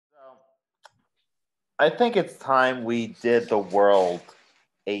I think it's time we did the world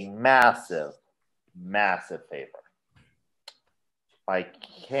a massive, massive favor by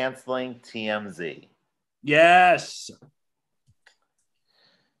canceling TMZ. Yes.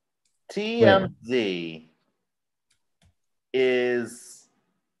 TMZ is.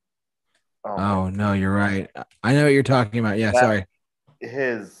 Oh no, you're right. I know what you're talking about. Yeah, sorry.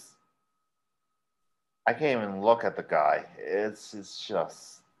 I can't even look at the guy. It's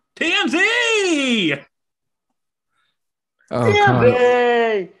just TMZ. Oh,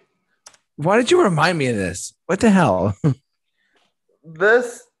 TMZ. Why did you remind me of this? What the hell?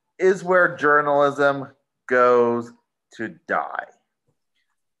 This is where journalism goes to die.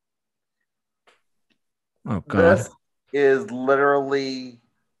 Oh God. This is literally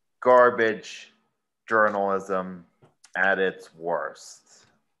garbage journalism at its worst.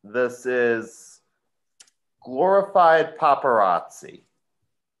 This is glorified paparazzi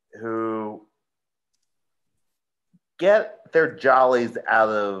who get their jollies out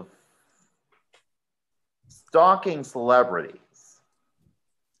of stalking celebrities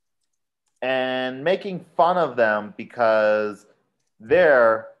and making fun of them because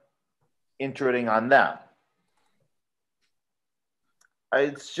they're intruding on them.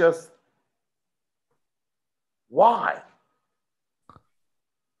 It's just, why?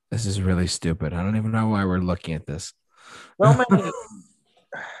 This is really stupid. I don't even know why we're looking at this. So many.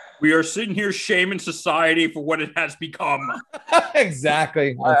 We are sitting here shaming society for what it has become.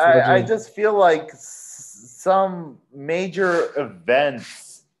 Exactly. I just feel like some major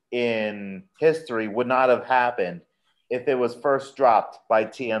events in history would not have happened if it was first dropped by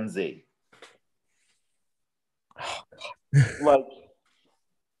TMZ. Like,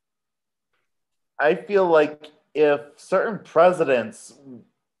 I feel like if certain presidents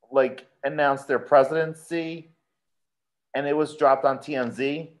like announced their presidency and it was dropped on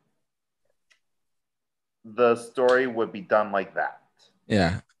TMZ, the story would be done like that.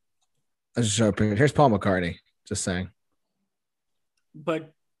 Yeah. Let's just show a picture. Here's Paul McCartney. Just saying.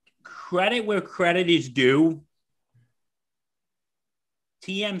 But credit where credit is due.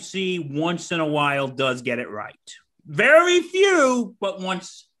 TMZ once in a while does get it right. Very few, but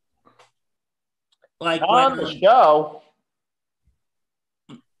once. Like on the show.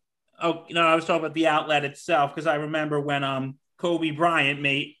 Oh no, I was talking about the outlet itself because I remember when Kobe Bryant,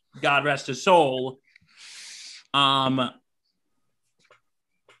 may God rest his soul,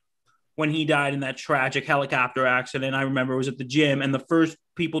 when he died in that tragic helicopter accident. I remember it was at the gym, and the first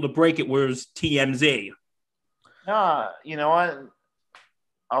people to break it was TMZ. You know what?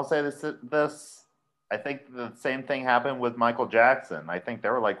 I'll say this. I think the same thing happened with Michael Jackson. I think they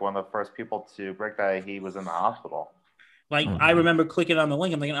were like one of the first people to break that he was in the hospital. Like, I remember clicking on the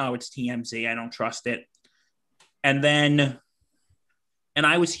link. I'm thinking, oh, it's TMZ. I don't trust it. And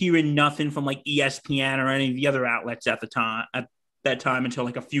I was hearing nothing from like ESPN or any of the other outlets at that time until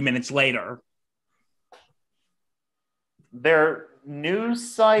like a few minutes later. Their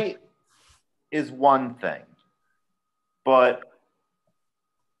news site is one thing, but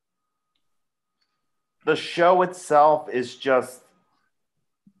the show itself is just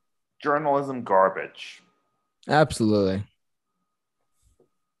journalism garbage. Absolutely.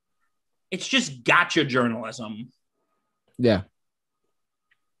 It's just gotcha journalism. Yeah.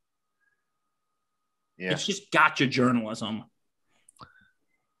 It's just gotcha journalism.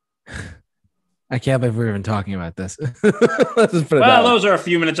 I can't believe we're even talking about this. Those are a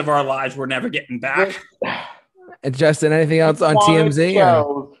few minutes of our lives we're never getting back. And Justin, anything else on TMZ?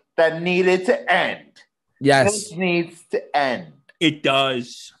 Shows that needed to end. Yes. This needs to end. It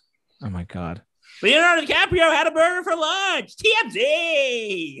does. Oh my God. Leonardo DiCaprio had a burger for lunch.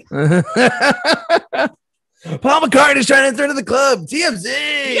 TMZ. Paul McCartney's trying to enter into the club.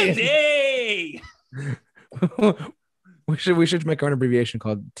 TMZ. We should make our abbreviation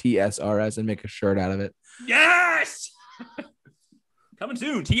called TSRS and make a shirt out of it. Yes. Coming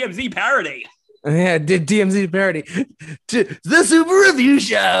soon. TMZ parody. Yeah, did TMZ parody. The Super Review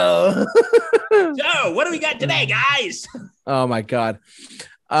Show. So, what do we got today, guys? Oh my God.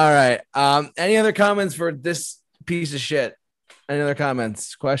 All right. Any other comments for this piece of shit? Any other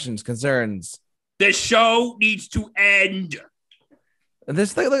comments, questions, concerns? This show needs to end.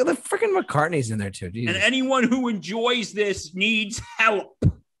 This the freaking McCartney's in there too. Jesus. And anyone who enjoys this needs help.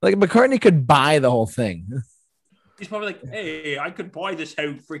 Like McCartney could buy the whole thing. He's probably like, hey, I could buy this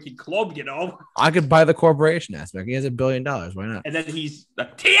whole freaking club, you know? I could buy the corporation aspect. He has $1 billion. Why not? And then he's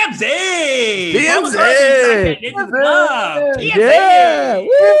like, TMZ! TMZ! Yeah!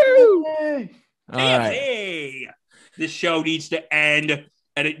 Woo! TMZ! Right. This show needs to end,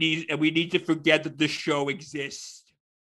 and we need to forget that this show exists.